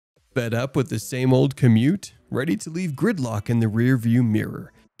Fed up with the same old commute? Ready to leave gridlock in the rearview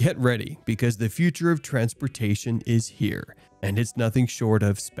mirror? Get ready, because the future of transportation is here, and it's nothing short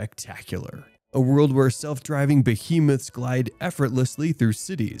of spectacular. A world where self-driving behemoths glide effortlessly through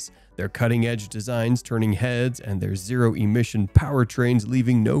cities, their cutting-edge designs turning heads, and their zero-emission powertrains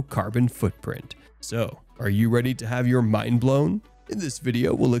leaving no carbon footprint. So, are you ready to have your mind blown? In this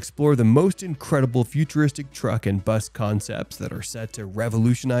video, we'll explore the most incredible futuristic truck and bus concepts that are set to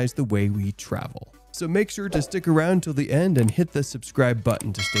revolutionize the way we travel. So make sure to stick around till the end and hit the subscribe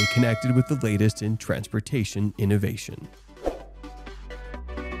button to stay connected with the latest in transportation innovation.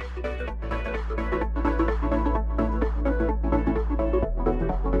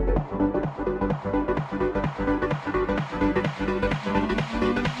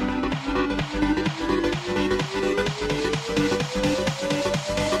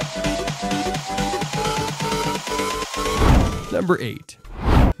 Number 8.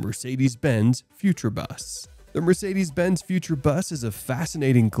 Mercedes-Benz Futurebus. The Mercedes-Benz Futurebus is a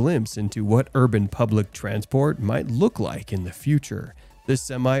fascinating glimpse into what urban public transport might look like in the future. This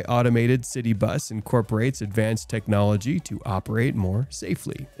semi-automated city bus incorporates advanced technology to operate more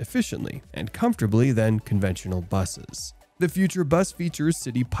safely, efficiently, and comfortably than conventional buses. The Futurebus features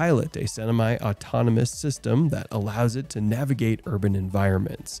City Pilot, a semi-autonomous system that allows it to navigate urban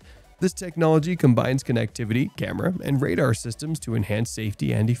environments. This technology combines connectivity, camera, and radar systems to enhance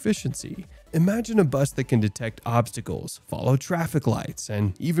safety and efficiency. Imagine a bus that can detect obstacles, follow traffic lights,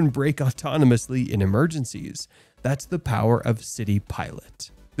 and even brake autonomously in emergencies. That's the power of City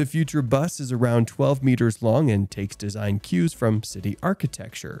Pilot. The Futurebus is around 12 meters long and takes design cues from city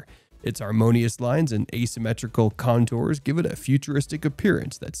architecture. Its harmonious lines and asymmetrical contours give it a futuristic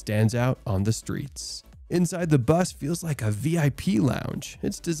appearance that stands out on the streets. Inside the bus feels like a VIP lounge.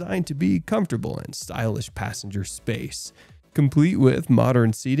 It's designed to be comfortable and stylish passenger space, complete with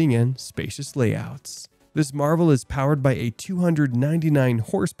modern seating and spacious layouts. This marvel is powered by a 299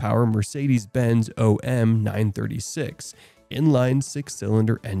 horsepower Mercedes-Benz OM 936 inline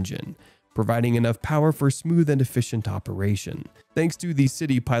 6-cylinder engine, providing enough power for smooth and efficient operation. Thanks to the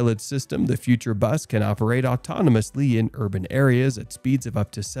City Pilot system, the Futurebus can operate autonomously in urban areas at speeds of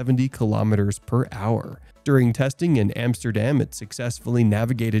up to 70 kilometers per hour. During testing in Amsterdam, it successfully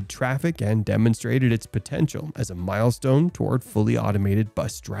navigated traffic and demonstrated its potential as a milestone toward fully automated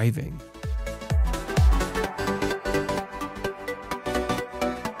bus driving.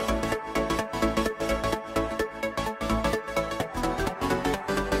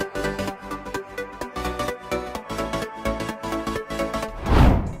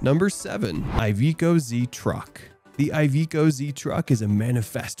 Number 7. Iveco Z Truck. The Iveco Z Truck is a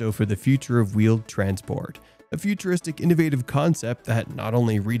manifesto for the future of wheeled transport, a futuristic innovative concept that not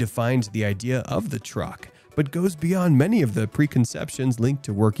only redefines the idea of the truck, but goes beyond many of the preconceptions linked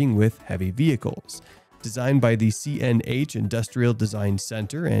to working with heavy vehicles. Designed by the CNH Industrial Design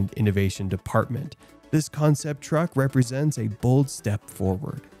Center and Innovation Department, this concept truck represents a bold step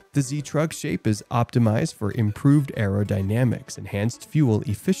forward. The Z Truck shape is optimized for improved aerodynamics, enhanced fuel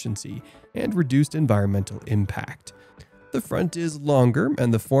efficiency, and reduced environmental impact. The front is longer,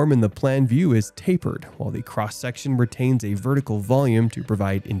 and the form in the plan view is tapered, while the cross-section retains a vertical volume to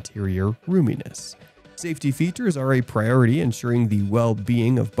provide interior roominess. Safety features are a priority, ensuring the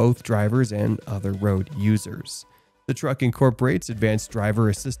well-being of both drivers and other road users. The truck incorporates advanced driver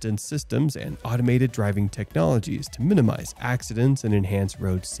assistance systems and automated driving technologies to minimize accidents and enhance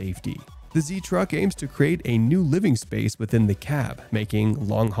road safety. The Z Truck aims to create a new living space within the cab, making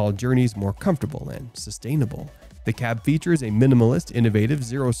long-haul journeys more comfortable and sustainable. The cab features a minimalist, innovative,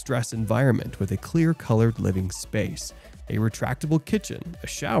 zero-stress environment with a clear-colored living space, a retractable kitchen, a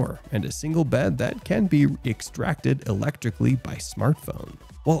shower, and a single bed that can be extracted electrically by smartphone.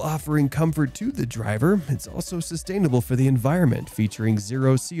 While offering comfort to the driver, it's also sustainable for the environment, featuring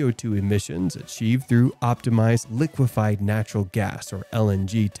zero CO2 emissions achieved through optimized liquefied natural gas or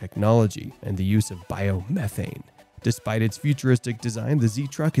LNG technology and the use of biomethane. Despite its futuristic design, the Z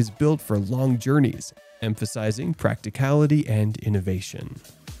Truck is built for long journeys, emphasizing practicality and innovation.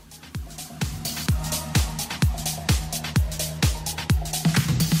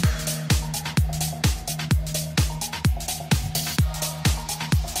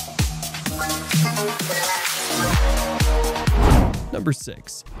 Number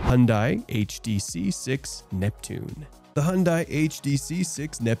 6. Hyundai HDZ6 Neptune. The Hyundai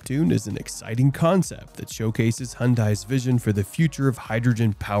HDZ6 Neptune is an exciting concept that showcases Hyundai's vision for the future of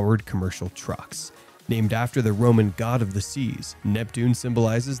hydrogen-powered commercial trucks. Named after the Roman god of the seas, Neptune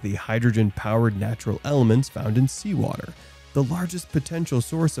symbolizes the hydrogen-powered natural elements found in seawater, the largest potential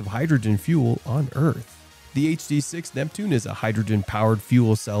source of hydrogen fuel on Earth. The HD6 Neptune is a hydrogen-powered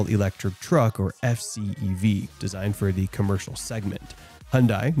fuel cell electric truck, or FCEV, designed for the commercial segment.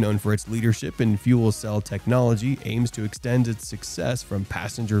 Hyundai, known for its leadership in fuel cell technology, aims to extend its success from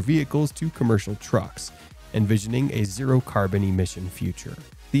passenger vehicles to commercial trucks, envisioning a zero-carbon emission future.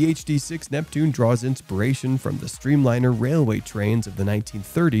 The HD6 Neptune draws inspiration from the streamliner railway trains of the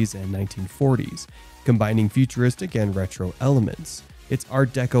 1930s and 1940s, combining futuristic and retro elements. Its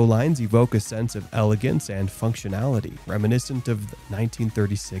Art Deco lines evoke a sense of elegance and functionality, reminiscent of the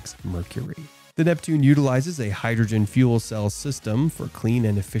 1936 Mercury. The Neptune utilizes a hydrogen fuel cell system for clean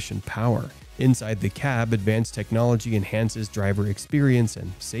and efficient power. Inside the cab, advanced technology enhances driver experience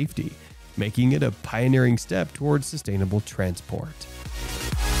and safety, making it a pioneering step towards sustainable transport.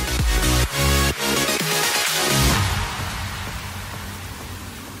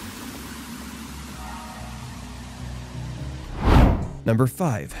 Number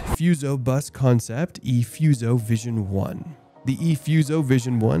 5. Fuso Bus Concept eFuso Vision 1. The eFuso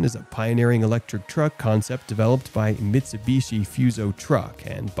Vision 1 is a pioneering electric truck concept developed by Mitsubishi Fuso Truck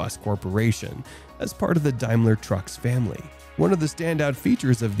and Bus Corporation as part of the Daimler Trucks family. One of the standout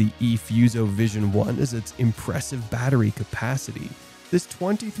features of the eFuso Vision 1 is its impressive battery capacity. This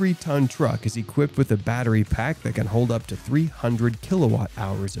 23-ton truck is equipped with a battery pack that can hold up to 300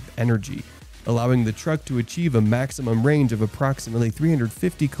 kilowatt-hours of energy, allowing the truck to achieve a maximum range of approximately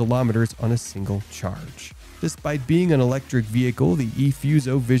 350 kilometers on a single charge. Despite being an electric vehicle, the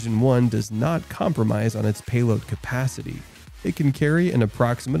eFuso Vision 1 does not compromise on its payload capacity. It can carry an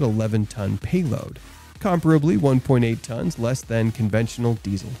approximate 11-ton payload, comparably 1.8 tons less than conventional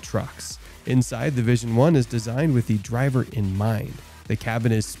diesel trucks. Inside, the Vision 1 is designed with the driver in mind. The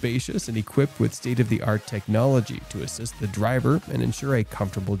cabin is spacious and equipped with state-of-the-art technology to assist the driver and ensure a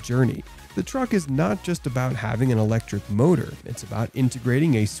comfortable journey. The truck is not just about having an electric motor, it's about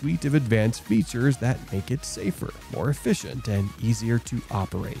integrating a suite of advanced features that make it safer, more efficient, and easier to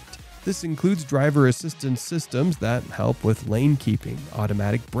operate. This includes driver assistance systems that help with lane keeping,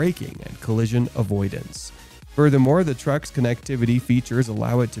 automatic braking, and collision avoidance. Furthermore, the truck's connectivity features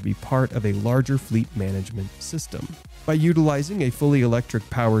allow it to be part of a larger fleet management system. By utilizing a fully electric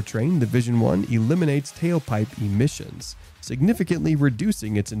powertrain, the Vision 1 eliminates tailpipe emissions, significantly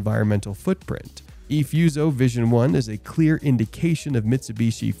reducing its environmental footprint. eFuso Vision 1 is a clear indication of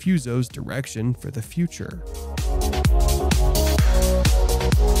Mitsubishi Fuso's direction for the future.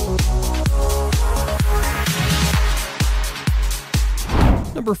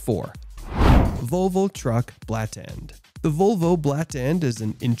 Number 4. Volvo Truck BLATAND. The Volvo BLATAND is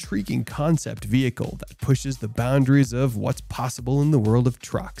an intriguing concept vehicle that pushes the boundaries of what's possible in the world of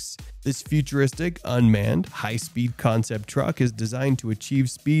trucks. This futuristic, unmanned, high-speed concept truck is designed to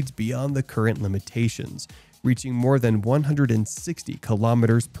achieve speeds beyond the current limitations, reaching more than 160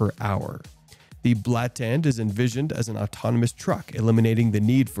 kilometers per hour. The BLATAND is envisioned as an autonomous truck, eliminating the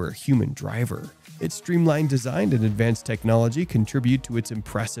need for a human driver. Its streamlined design and advanced technology contribute to its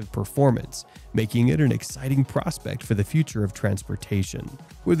impressive performance, making it an exciting prospect for the future of transportation.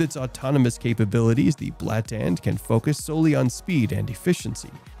 With its autonomous capabilities, the BLATAND can focus solely on speed and efficiency,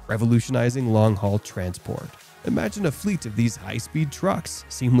 revolutionizing long-haul transport. Imagine a fleet of these high-speed trucks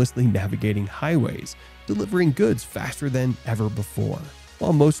seamlessly navigating highways, delivering goods faster than ever before.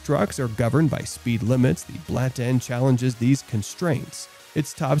 While most trucks are governed by speed limits, the BLATAND challenges these constraints.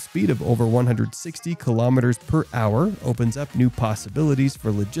 Its top speed of over 160 kilometers per hour opens up new possibilities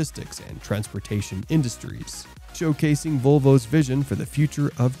for logistics and transportation industries, showcasing Volvo's vision for the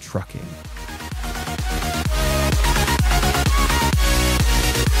future of trucking.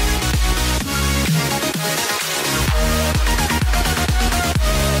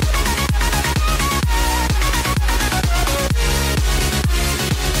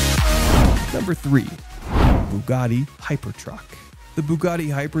 Number 3. Bugatti Hypertruck. The Bugatti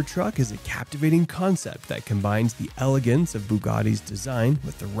Hypertruck is a captivating concept that combines the elegance of Bugatti's design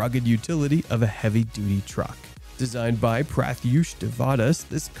with the rugged utility of a heavy-duty truck. Designed by Pratyush Devadas,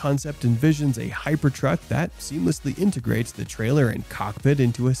 this concept envisions a Hypertruck that seamlessly integrates the trailer and cockpit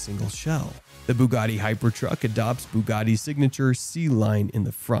into a single shell. The Bugatti Hypertruck adopts Bugatti's signature C-line in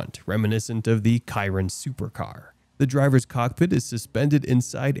the front, reminiscent of the Chiron supercar. The driver's cockpit is suspended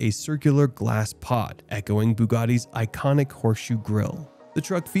inside a circular glass pod, echoing Bugatti's iconic horseshoe grille. The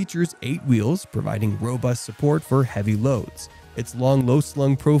truck features 8 wheels, providing robust support for heavy loads. Its long,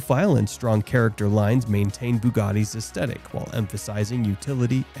 low-slung profile and strong character lines maintain Bugatti's aesthetic while emphasizing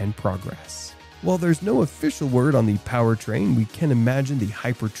utility and progress. While there's no official word on the powertrain, we can imagine the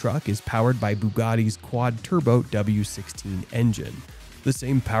Hypertruck is powered by Bugatti's quad-turbo W16 engine, the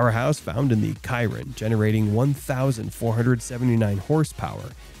same powerhouse found in the Chiron, generating 1,479 horsepower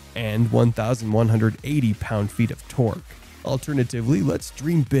and 1,180 pound-feet of torque. Alternatively, let's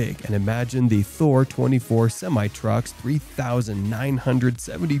dream big and imagine the Thor 24 semi-truck's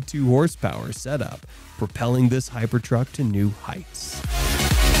 3,972 horsepower setup, propelling this hypertruck to new heights.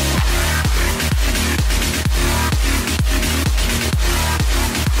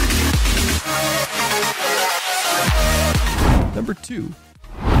 Number 2.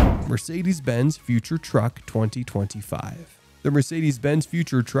 Mercedes-Benz Future Truck 2025. The Mercedes-Benz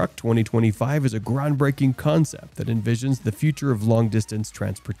Future Truck 2025 is a groundbreaking concept that envisions the future of long-distance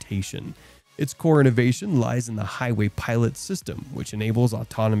transportation. Its core innovation lies in the Highway Pilot system, which enables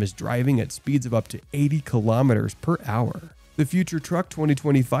autonomous driving at speeds of up to 80 kilometers per hour. The Future Truck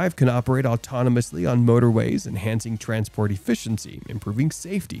 2025 can operate autonomously on motorways, enhancing transport efficiency, improving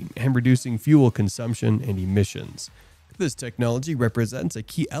safety, and reducing fuel consumption and emissions. This technology represents a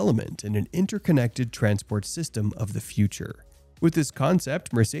key element in an interconnected transport system of the future. With this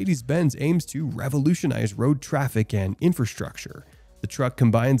concept, Mercedes-Benz aims to revolutionize road traffic and infrastructure. The truck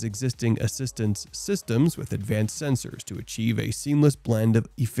combines existing assistance systems with advanced sensors to achieve a seamless blend of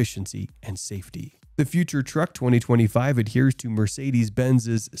efficiency and safety. The Future Truck 2025 adheres to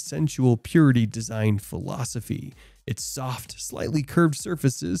Mercedes-Benz's sensual purity design philosophy. Its soft, slightly curved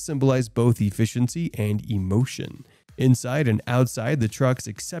surfaces symbolize both efficiency and emotion. Inside and outside, the truck's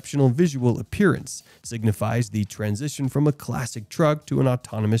exceptional visual appearance signifies the transition from a classic truck to an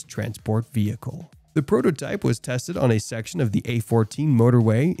autonomous transport vehicle. The prototype was tested on a section of the A14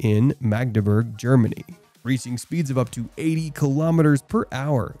 motorway in Magdeburg, Germany, reaching speeds of up to 80 kilometers per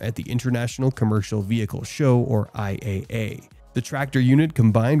hour at the International Commercial Vehicle Show, or IAA. The tractor unit,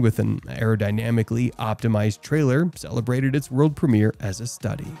 combined with an aerodynamically optimized trailer, celebrated its world premiere as a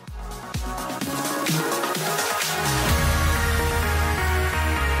study.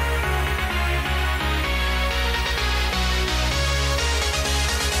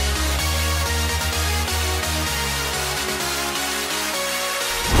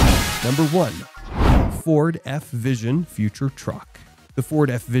 Number 1. Ford F-Vision Future Truck. The Ford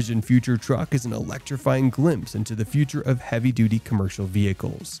F-Vision Future Truck is an electrifying glimpse into the future of heavy-duty commercial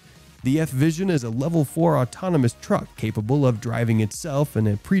vehicles. The F-Vision is a Level 4 autonomous truck capable of driving itself in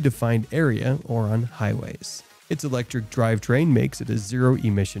a predefined area or on highways. Its electric drivetrain makes it a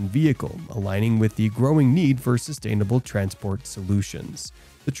zero-emission vehicle, aligning with the growing need for sustainable transport solutions.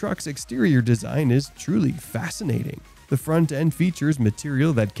 The truck's exterior design is truly fascinating. The front end features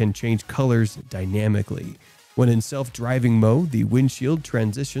material that can change colors dynamically. When in self-driving mode, the windshield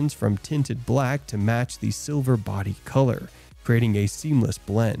transitions from tinted black to match the silver body color, creating a seamless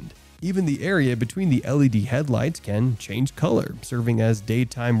blend. Even the area between the LED headlights can change color, serving as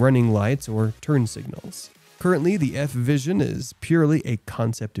daytime running lights or turn signals. Currently, the F-Vision is purely a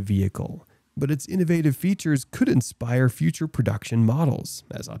concept vehicle, but its innovative features could inspire future production models.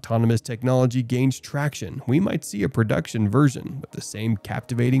 As autonomous technology gains traction, we might see a production version with the same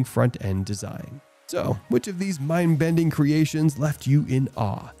captivating front-end design. So, which of these mind-bending creations left you in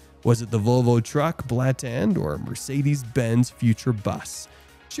awe? Was it the Volvo truck, BLATAND, or Mercedes-Benz Futurebus?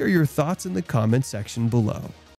 Share your thoughts in the comment section below.